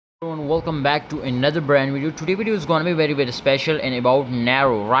Everyone, welcome back to another brand video. Today video is gonna be very special and about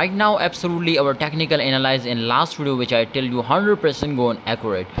NEIRO. Right now, absolutely our technical analysis in last video, which I tell you 100% going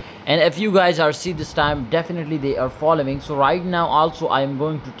accurate. And if you guys are see this time, definitely they are following. So right now also I am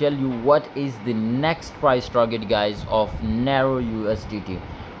going to tell you what is the next price target, guys, of NEIRO USDT.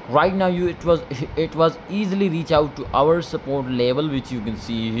 Right now it was easily reach out to our support level, which you can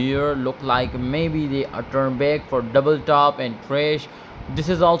see here. Look like maybe they turn back for double top and crash. This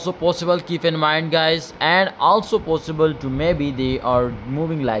is also possible, keep in mind, guys, and also possible to maybe they are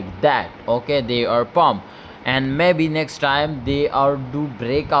moving like that. Okay, they are pump, and maybe next time they are do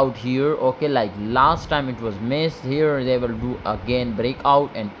breakout here. Okay, like last time it was missed here, they will do again breakout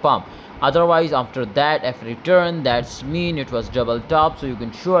and pump. Otherwise after that, if return, that's mean it was double top, so you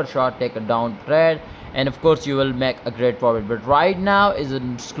can sure shot take a down trade, and of course you will make a great profit. But right now is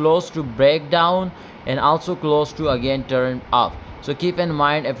close to breakdown and also close to again turn up. So keep in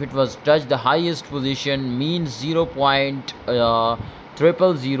mind, if it was touch the highest position means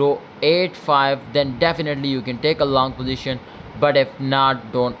 0.00085, then definitely you can take a long position, but if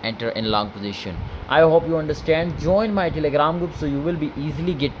not, don't enter in long position. I hope you understand. Join my telegram group so you will be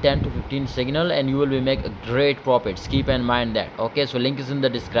easily get 10 to 15 signal and you will be make a great profits. Keep in mind that. Okay, so link is in the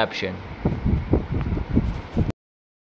description.